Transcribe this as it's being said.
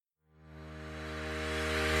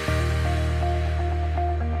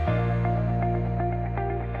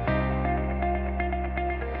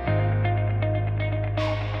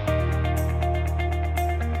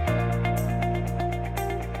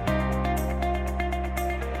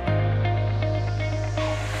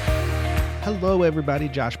Hello, everybody.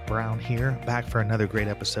 Josh Brown here, back for another great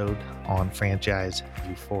episode on Franchise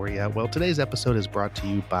Euphoria. Well, today's episode is brought to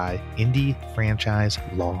you by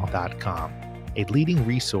IndieFranchiseLaw.com, a leading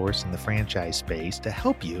resource in the franchise space to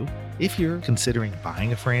help you if you're considering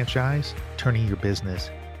buying a franchise, turning your business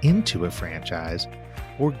into a franchise,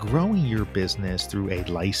 or growing your business through a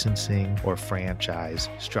licensing or franchise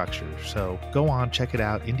structure. So go on, check it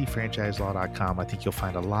out, IndieFranchiseLaw.com. I think you'll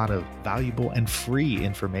find a lot of valuable and free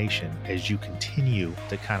information as you continue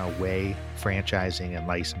to kind of weigh franchising and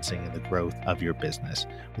licensing and the growth of your business.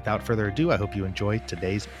 Without further ado, I hope you enjoy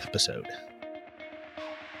today's episode.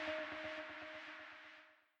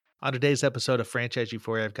 On today's episode of Franchise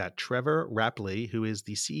Euphoria, I've got Trevor Rappleye, who is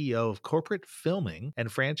the CEO of CorporateFilming and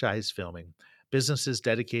FranchiseFilming, businesses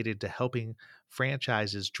dedicated to helping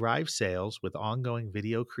franchises drive sales with ongoing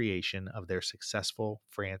video creation of their successful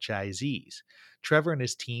franchisees. Trevor and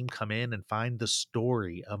his team come in and find the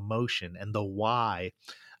story, emotion, and the why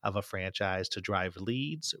of a franchise to drive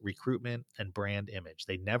leads, recruitment, and brand image.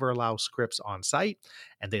 They never allow scripts on site,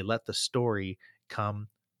 and they let the story come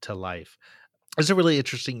to life. It's a really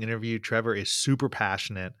interesting interview. Trevor is super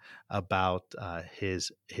passionate about his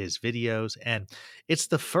videos, and it's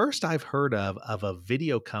the first I've heard of a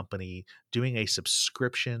video company doing a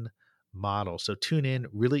subscription model. So tune in.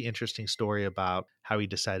 Really interesting story about how he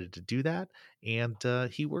decided to do that, and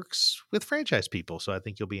he works with franchise people. So I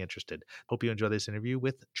think you'll be interested. Hope you enjoy this interview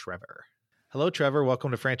with Trevor. Hello, Trevor.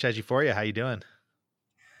 Welcome to Franchise Euphoria. How you doing?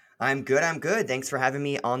 I'm good. Thanks for having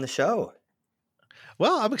me on the show.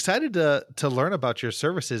 Well, I'm excited to learn about your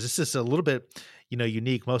services. This is a little bit,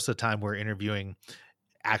 unique. Most of the time we're interviewing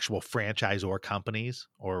actual franchisor companies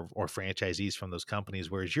or franchisees from those companies,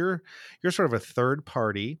 whereas you're sort of a third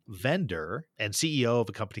party vendor and CEO of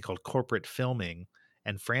a company called CorporateFilming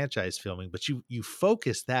and FranchiseFilming, but you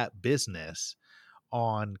focus that business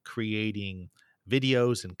on creating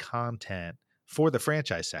videos and content for the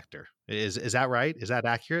franchise sector. Is that right? Is that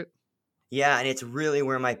accurate? Yeah, and it's really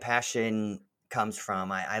where my passion comes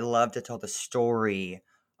from. I love to tell the story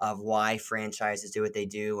of why franchises do what they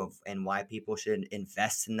do and why people should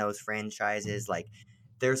invest in those franchises. Like,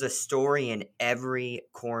 there's a story in every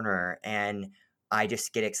corner, and I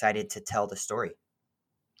just get excited to tell the story.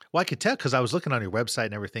 Well, I could tell because I was looking on your website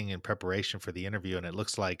and everything in preparation for the interview, and it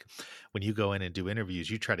looks like when you go in and do interviews,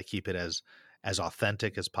 you try to keep it as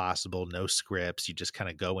authentic as possible, no scripts. You just kind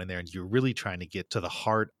of go in there and you're really trying to get to the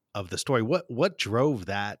heart of the story. What drove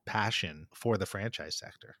that passion for the franchise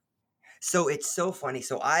sector? So it's so funny.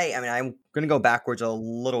 So I'm going to go backwards a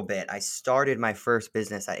little bit. I started my first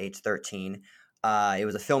business at age 13. It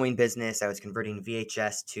was a filming business. I was converting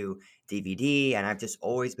VHS to DVD, and I've just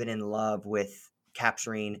always been in love with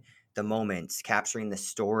capturing the moments, capturing the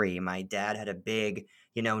story. My dad had a big,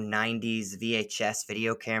 90s VHS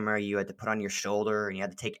video camera you had to put on your shoulder, and you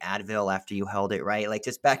had to take Advil after you held it, right? Like,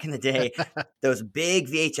 just back in the day, those big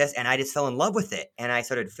VHS, and I just fell in love with it. And I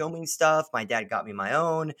started filming stuff. My dad got me my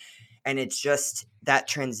own. And it's just that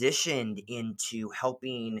transitioned into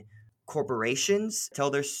helping corporations tell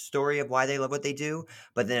their story of why they love what they do.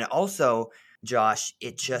 But then also, Josh,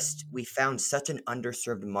 we found such an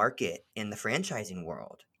underserved market in the franchising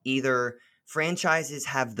world. Either franchises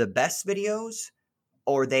have the best videos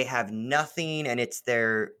or they have nothing, and it's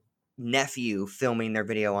their nephew filming their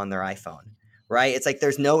video on their iPhone, right? It's like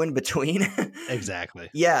there's no in between. Exactly.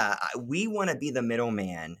 Yeah, we want to be the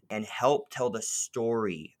middleman and help tell the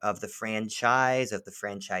story of the franchise, of the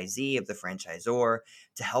franchisee, of the franchisor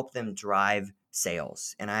to help them drive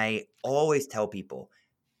sales. And I always tell people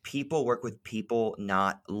work with people,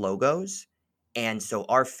 not logos. And so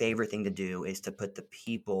our favorite thing to do is to put the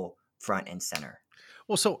people front and center.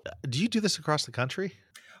 Well, so do you do this across the country?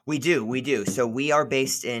 We do. So we are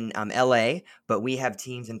based in LA, but we have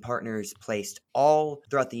teams and partners placed all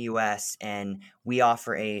throughout the US, and we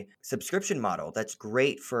offer a subscription model that's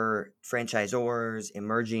great for franchisors,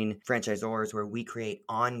 emerging franchisors, where we create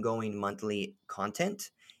ongoing monthly content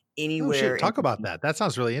anywhere. Talk about that. That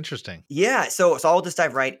sounds really interesting. Yeah, so I'll just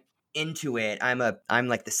dive right into it. I'm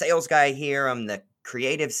like the sales guy here. I'm the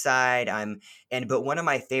creative side. But one of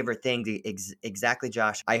my favorite things, exactly,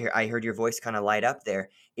 Josh, I heard your voice kind of light up there,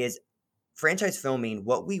 is franchise filming.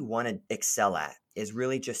 What we want to excel at is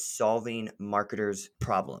really just solving marketers'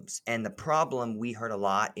 problems. And the problem we heard a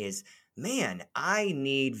lot is, man, I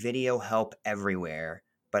need video help everywhere,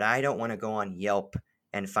 but I don't want to go on Yelp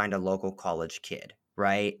and find a local college kid,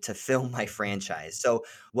 right, to film my franchise. So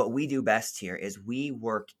what we do best here is we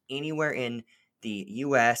work anywhere in the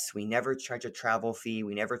US. We never charge a travel fee.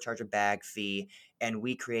 We never charge a bag fee. And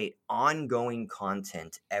we create ongoing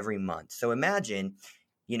content every month. So imagine,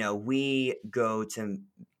 we go to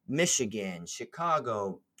Michigan,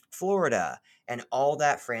 Chicago, Florida. And all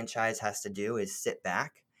that franchise has to do is sit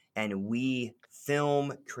back and we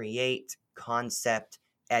film, create, concept,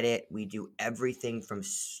 edit. We do everything from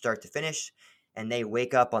start to finish. And they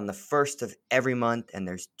wake up on the first of every month and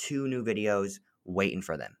there's 2 new videos waiting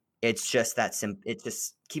for them. It's just that simple. It's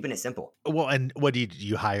just keeping it simple. Well, and what do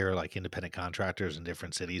you hire like independent contractors in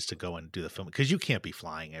different cities to go and do the film? Because you can't be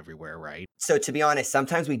flying everywhere, right? So to be honest,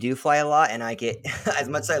 sometimes we do fly a lot, and I get as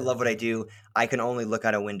much as I love what I do, I can only look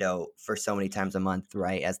out a window for so many times a month,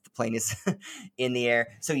 right? As the plane is in the air.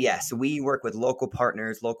 So yes, we work with local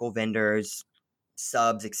partners, local vendors,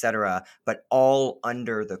 subs, etc., but all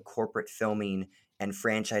under the corporate filming and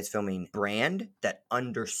franchise filming brand that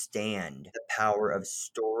understand the power of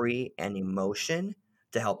story and emotion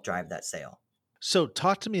to help drive that sale. So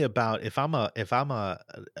talk to me about if I'm a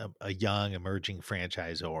young emerging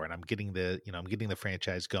franchisor and I'm getting the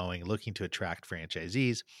franchise going, looking to attract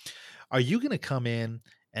franchisees. Are you going to come in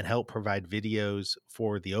and help provide videos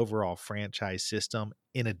for the overall franchise system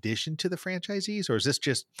in addition to the franchisees, or is this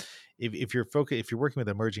just if you're working with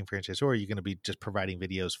emerging franchisor, are you going to be just providing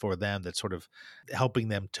videos for them that's sort of helping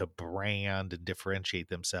them to brand and differentiate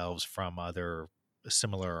themselves from other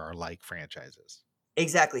similar or like franchises?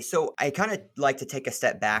 Exactly. So I kind of like to take a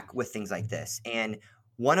step back with things like this. And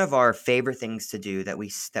one of our favorite things to do that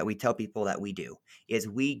we tell people that we do is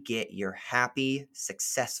we get your happy,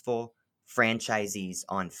 successful franchisees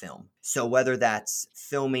on film. So whether that's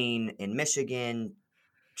filming in Michigan,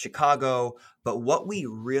 Chicago, but what we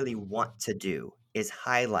really want to do is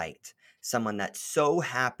highlight someone that's so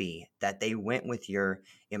happy that they went with your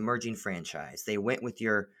emerging franchise. They went with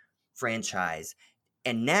your franchise.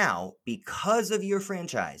 And now, because of your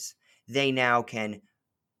franchise, they now can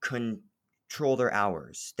control their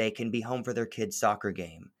hours. They can be home for their kids' soccer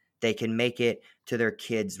game. They can make it to their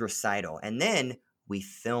kids' recital. And then we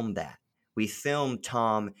film that. We film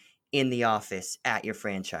Tom in the office at your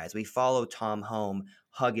franchise. We follow Tom home,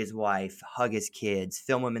 hug his wife, hug his kids,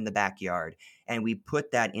 film him in the backyard. And we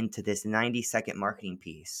put that into this 90-second marketing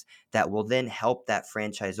piece that will then help that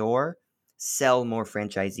franchisor sell more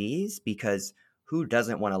franchisees because who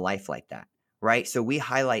doesn't want a life like that? Right. So we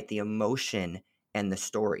highlight the emotion and the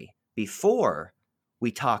story before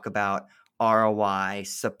we talk about ROI,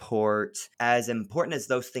 support. As important as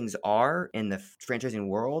those things are in the franchising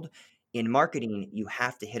world, in marketing, you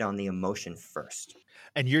have to hit on the emotion first.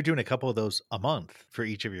 And you're doing a couple of those a month for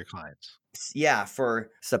each of your clients. Yeah, for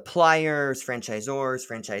suppliers, franchisors,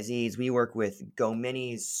 franchisees, we work with Go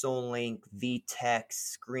Minis, SoulLink, VTech,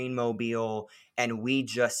 ScreenMobile, and we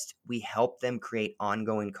help them create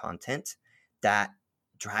ongoing content that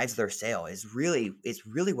drives their sale. Is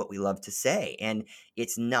really what we love to say. And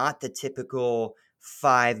it's not the typical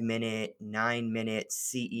 5 minute, 9 minute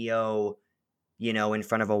CEO, in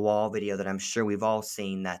front of a wall video that I'm sure we've all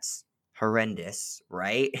seen that's horrendous,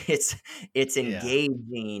 right? It's Yeah.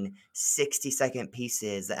 engaging 60-second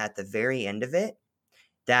pieces that at the very end of it,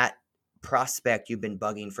 that prospect you've been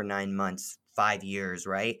bugging for 9 months, 5 years,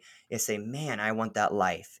 right? Is say, "Man, I want that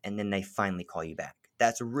life." And then they finally call you back.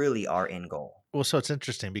 That's really our end goal. Well, so it's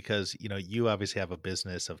interesting because, you obviously have a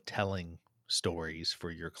business of telling stories for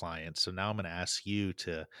your clients. So now I'm going to ask you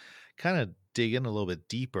to kind of dig in a little bit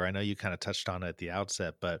deeper. I know you kind of touched on it at the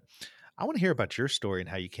outset, but I want to hear about your story and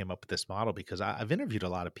how you came up with this model because I've interviewed a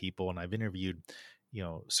lot of people and I've interviewed,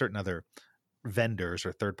 certain other vendors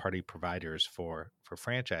or third party providers for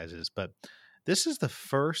franchises, but this is the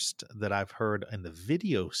first that I've heard in the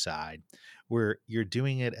video side where you're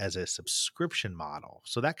doing it as a subscription model.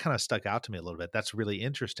 So that kind of stuck out to me a little bit. That's really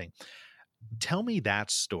interesting. Tell me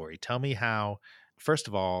that story. Tell me how, first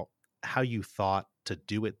of all, how you thought to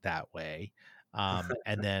do it that way.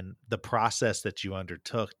 And then the process that you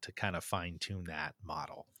undertook to kind of fine tune that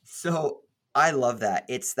model. So I love that.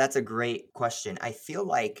 That's a great question. I feel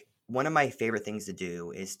like one of my favorite things to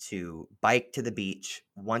do is to bike to the beach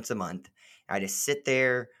once a month. I just sit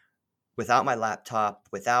there without my laptop,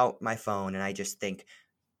 without my phone, and I just think,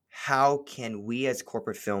 how can we as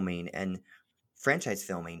corporate filming and franchise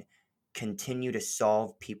filming continue to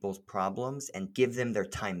solve people's problems and give them their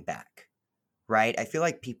time back? Right? I feel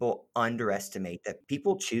like people underestimate that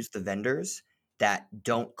people choose the vendors that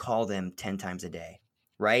don't call them 10 times a day,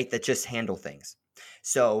 right? That just handle things.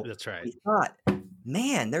 So That's right. we thought,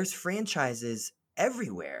 man, there's franchises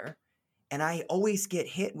everywhere. And I always get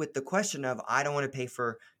hit with the question of, I don't want to pay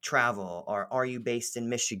for travel, or are you based in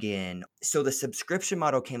Michigan? So the subscription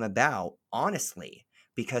model came about, honestly,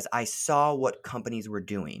 because I saw what companies were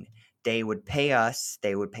doing. They would pay us,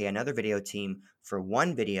 they would pay another video team for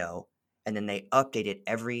one video, and then they update it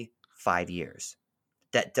every 5 years.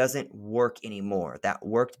 that doesn't work anymore. That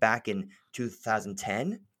worked back in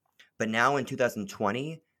 2010, but now in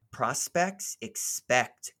 2020, prospects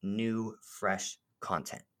expect new, fresh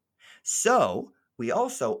content. So we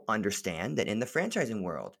also understand that in the franchising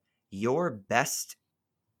world, your best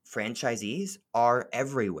franchisees are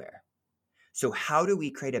everywhere. So, how do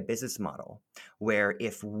we create a business model where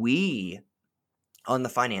if we on the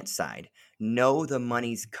finance side know the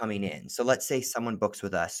money's coming in? So, let's say someone books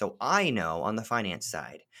with us. So, I know on the finance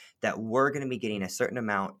side that we're going to be getting a certain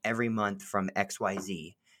amount every month from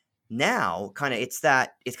XYZ. Now, kind of it's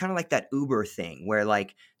kind of like that Uber thing where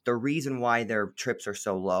like the reason why their trips are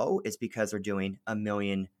so low is because they're doing a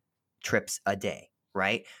million trips a day,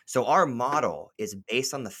 right? So our model is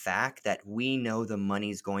based on the fact that we know the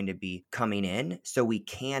money's going to be coming in, so we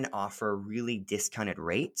can offer really discounted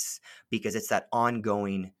rates because it's that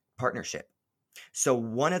ongoing partnership. So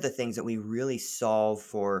one of the things that we really solve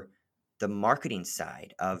for the marketing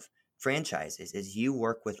side of franchises is you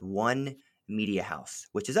work with one media house,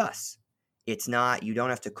 which is us. It's not, you don't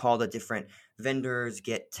have to call the different vendors,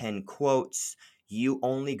 get 10 quotes. You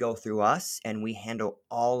only go through us and we handle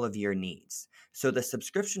all of your needs. So the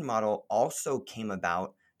subscription model also came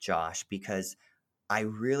about, Josh, because I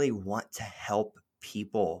really want to help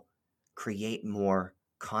people create more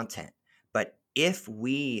content. But if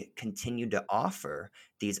we continue to offer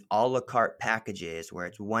these a la carte packages where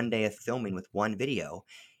it's one day of filming with one video,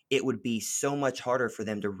 it would be so much harder for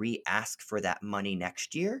them to re-ask for that money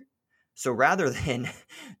next year. So rather than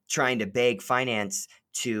trying to beg finance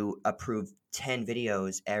to approve 10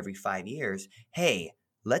 videos every 5 years, hey,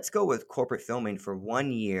 let's go with corporate filming for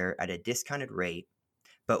 1 year at a discounted rate,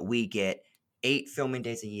 but we get 8 filming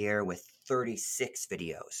days a year with 36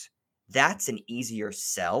 videos. That's an easier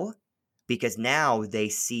sell because now they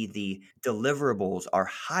see the deliverables are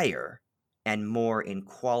higher and more in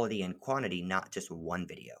quality and quantity, not just one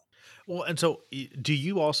video. Well, and so do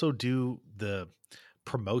you also do the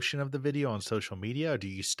promotion of the video on social media, or do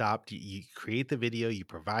you stop? Do you create the video, you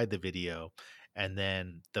provide the video, and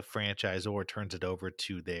then the franchisor turns it over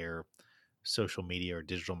to their social media or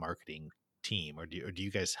digital marketing team, or do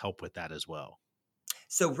you guys help with that as well?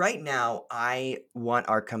 So right now, I want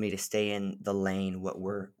our company to stay in the lane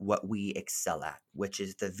what we excel at, which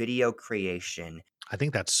is the video creation. I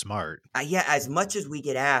think that's smart. Yeah, as much as we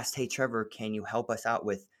get asked, "Hey, Trevor, can you help us out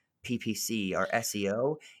with PPC or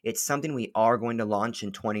SEO?" It's something we are going to launch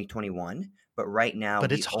in 2021, but right now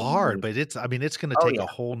But we it's hard, only. but it's I mean, it's gonna Oh, take yeah. a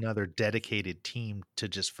whole nother dedicated team to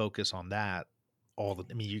just focus on that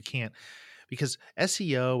I mean, you can't because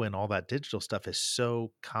SEO and all that digital stuff is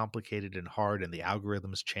so complicated and hard and the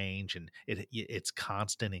algorithms change and it's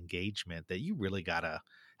constant engagement that you really gotta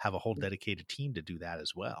have a whole dedicated team to do that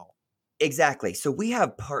as well. Exactly. So we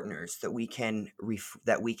have partners that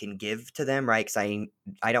that we can give to them, right? Because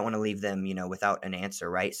I don't want to leave them, without an answer,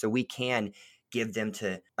 right? So we can give them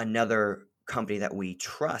to another company that we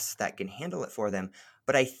trust that can handle it for them.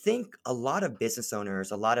 But I think a lot of business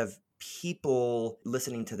owners, a lot of people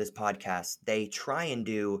listening to this podcast, they try and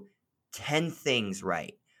do 10 things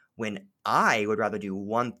right when I would rather do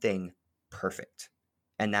one thing perfect,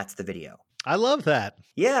 and that's the video. I love that.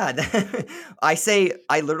 Yeah,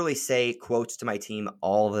 I literally say quotes to my team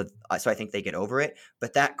so I think they get over it,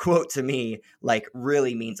 but that quote to me, like,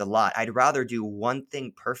 really means a lot. I'd rather do one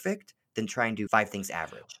thing perfect than try and do 5 things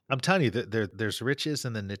average. I'm telling you that there's riches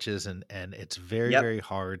in the niches and it's very, Yep. very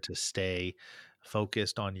hard to stay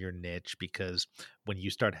focused on your niche because when you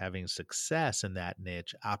start having success in that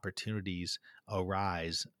niche, opportunities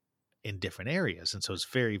arise in different areas. And so it's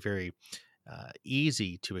very, very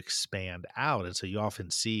easy to expand out. And so you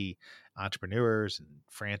often see entrepreneurs and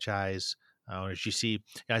franchise owners.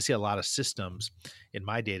 I see a lot of systems in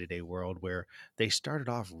my day to day world where they started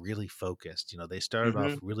off really focused. They started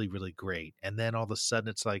off Mhm. really, really great. And then all of a sudden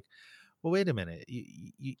it's like, well, wait a minute.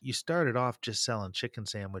 You started off just selling chicken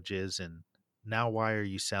sandwiches, and now why are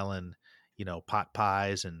you selling, pot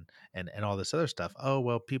pies and all this other stuff? Oh,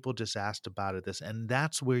 well, people just asked about it. And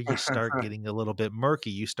that's where you start getting a little bit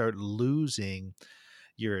murky. You start losing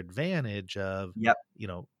your advantage of, Yep.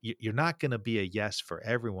 you're not going to be a yes for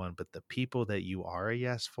everyone, but the people that you are a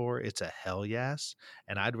yes for, it's a hell yes.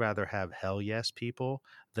 And I'd rather have hell yes people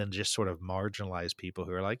than just sort of marginalized people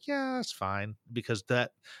who are like, yeah, it's fine. Because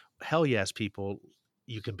that hell yes people,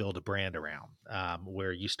 you can build a brand around,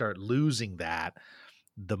 where you start losing that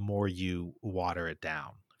the more you water it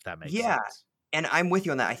down, if that makes Yeah, sense. and I'm with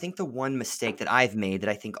you on that. I think the one mistake that I've made that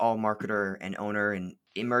I think all marketer and owner and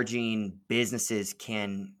emerging businesses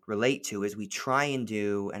can relate to is we try and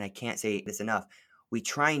do, and I can't say this enough, we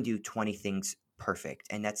try and do 20 things perfect,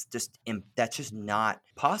 and that's just not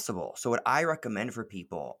possible. So what I recommend for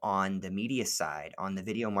people on the media side, on the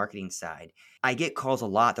video marketing side, I get calls a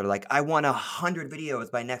lot. They're like, I want 100 videos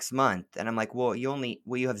by next month. And I'm like, well,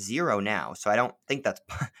 you have 0 now. So I don't think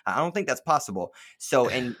I don't think that's possible. So,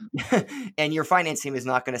 and, and your finance team is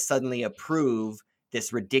not going to suddenly approve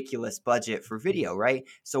this ridiculous budget for video, right?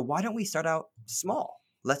 So why don't we start out small?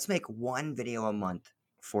 Let's make 1 video a month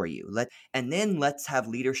for you. And then let's have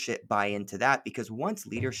leadership buy into that, because once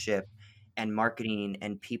leadership and marketing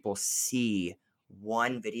and people see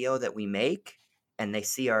 1 video that we make, and they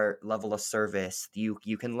see our level of service, you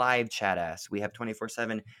can live chat us. We have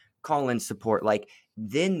 24/7 call-in support. Like,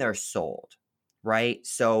 then they're sold, right?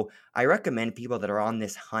 So I recommend people that are on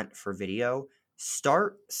this hunt for video,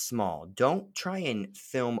 start small. Don't try and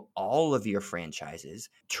film all of your franchises.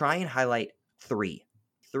 Try and highlight 3.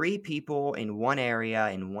 3 people in one area,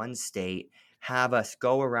 in one state, have us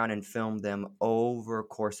go around and film them over a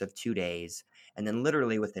course of 2 days. And then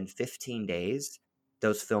literally within 15 days,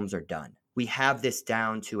 those films are done. We have this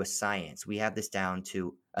down to a science. We have this down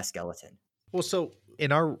to a skeleton. Well, so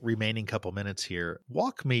in our remaining couple minutes here,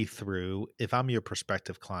 walk me through, if I'm your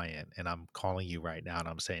prospective client and I'm calling you right now and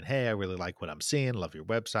I'm saying, hey, I really like what I'm seeing, love your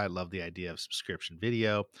website, love the idea of subscription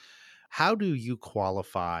video. How do you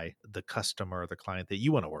qualify the customer or the client that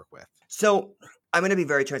you want to work with? So I'm going to be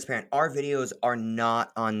very transparent. Our videos are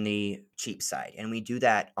not on the cheap side, and we do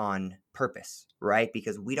that on purpose, right?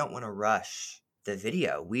 Because we don't want to rush the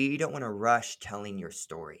video. We don't want to rush telling your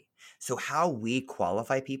story. So how we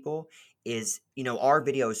qualify people is, our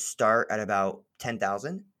videos start at about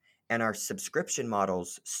 10,000 and our subscription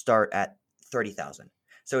models start at 30,000.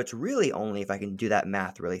 So it's really only, if I can do that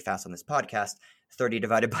math really fast on this podcast, 30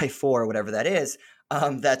 divided by 4, whatever that is,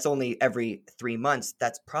 that's only every 3 months.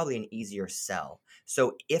 That's probably an easier sell.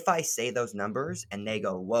 So if I say those numbers and they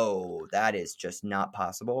go, whoa, that is just not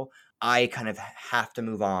possible, I kind of have to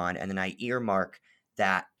move on. And then I earmark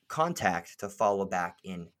that contact to follow back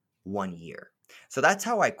in 1 year. So that's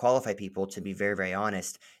how I qualify people, to be very, very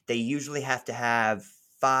honest. They usually have to have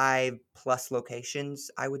 5+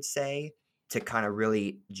 locations, I would say, to kind of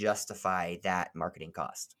really justify that marketing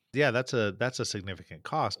cost. Yeah, that's a significant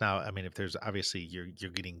cost. Now, I mean, if there's obviously you're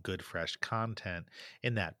getting good fresh content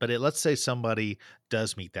in that, but let's say somebody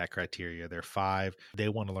does meet that criteria. They're 5, they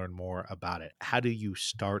want to learn more about it. How do you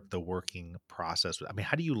start the working process? I mean,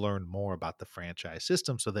 how do you learn more about the franchise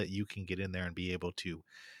system so that you can get in there and be able to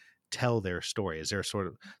tell their story? Is there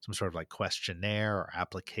some sort of like questionnaire or Oh, yeah.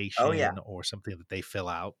 application or something that they fill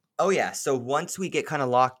out? Oh, yeah. So once we get kind of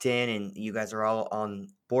locked in and you guys are all on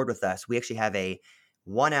board with us, we actually have a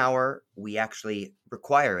 1 hour, we actually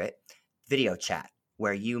require it, video chat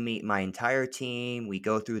where you meet my entire team. We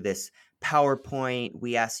go through this PowerPoint.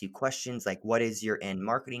 We ask you questions like, what is your end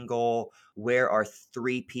marketing goal? Where are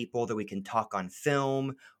 3 people that we can talk on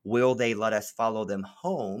film? Will they let us follow them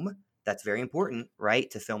home? That's very important, right?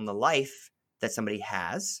 To film the life that somebody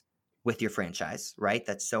has with your franchise, right?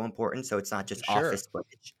 That's so important. So it's not just Sure. office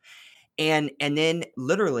footage. And then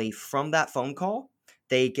literally from that phone call,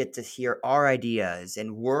 they get to hear our ideas,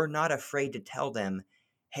 and we're not afraid to tell them,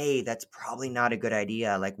 "Hey, that's probably not a good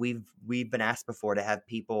idea." Like, we've been asked before to have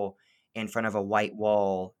people in front of a white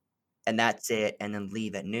wall and that's it, and then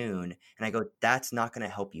leave at noon. And I go, "That's not going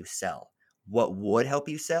to help you sell. What would help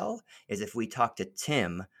you sell is if we talk to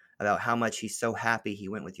Tim about how much he's so happy he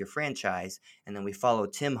went with your franchise, and then we follow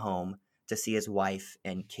Tim home to see his wife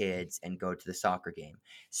and kids and go to the soccer game."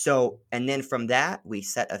 So, and then from that, we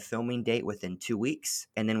set a filming date within 2 weeks.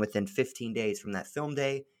 And then within 15 days from that film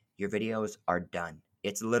day, your videos are done.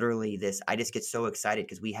 It's literally this. I just get so excited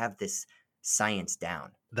because we have this science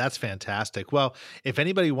down. That's fantastic. Well, if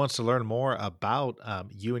anybody wants to learn more about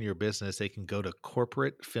you and your business, they can go to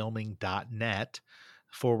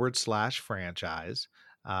corporatefilming.net/franchise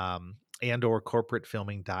and or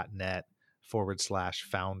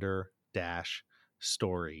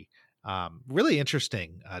corporatefilming.net/founder-story. Really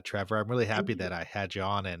interesting, Trevor. I'm really Thank happy you. that I had you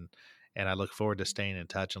on, and I look forward to staying in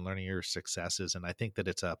touch and learning your successes. And I think that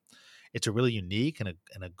it's a really unique and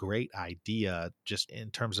a great idea, just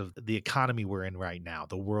in terms of the economy we're in right now,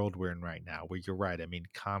 the world we're in right now, where you're right. I mean,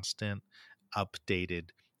 constant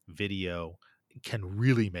updated video can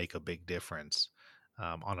really make a big difference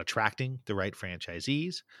on attracting the right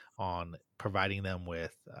franchisees, on providing them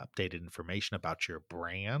with updated information about your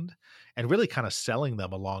brand, and really kind of selling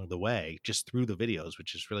them along the way just through the videos,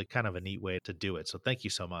 which is really kind of a neat way to do it. So thank you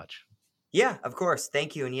so much. Yeah, of course.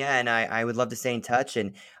 Thank you. And yeah, and I would love to stay in touch.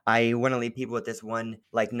 And I want to leave people with this one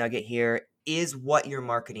like nugget here is what you're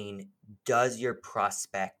marketing. Does your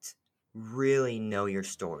prospect really know your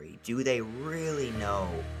story? Do they really know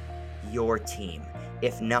your team.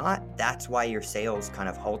 If not, that's why your sales kind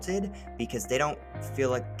of halted, because they don't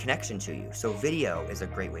feel a connection to you. So video is a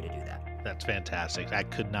great way to do that. That's fantastic. I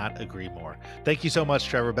could not agree more. Thank you so much,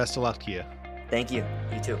 Trevor. Best of luck to you. Thank you.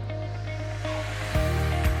 You too.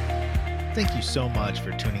 Thank you so much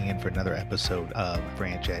for tuning in for another episode of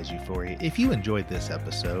Franchise Euphoria. If you enjoyed this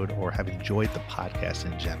episode or have enjoyed the podcast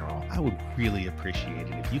in general, I would really appreciate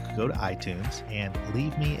it if you could go to iTunes and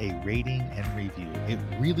leave me a rating and review. It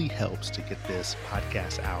really helps to get this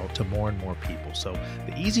podcast out to more and more people. So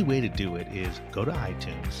the easy way to do it is go to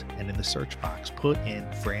iTunes and in the search box, put in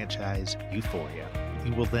Franchise Euphoria.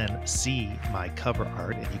 You will then see my cover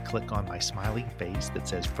art and you click on my smiling face that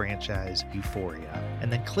says Franchise Euphoria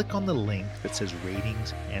and then click on the link that says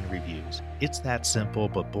ratings and reviews. It's that simple,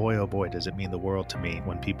 but boy, oh boy, does it mean the world to me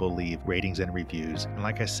when people leave ratings and reviews. And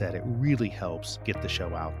like I said, it really helps get the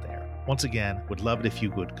show out there. Once again, would love it if you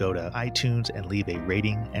would go to iTunes and leave a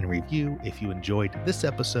rating and review if you enjoyed this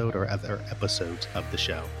episode or other episodes of the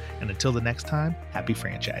show. And until the next time, happy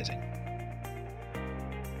franchising.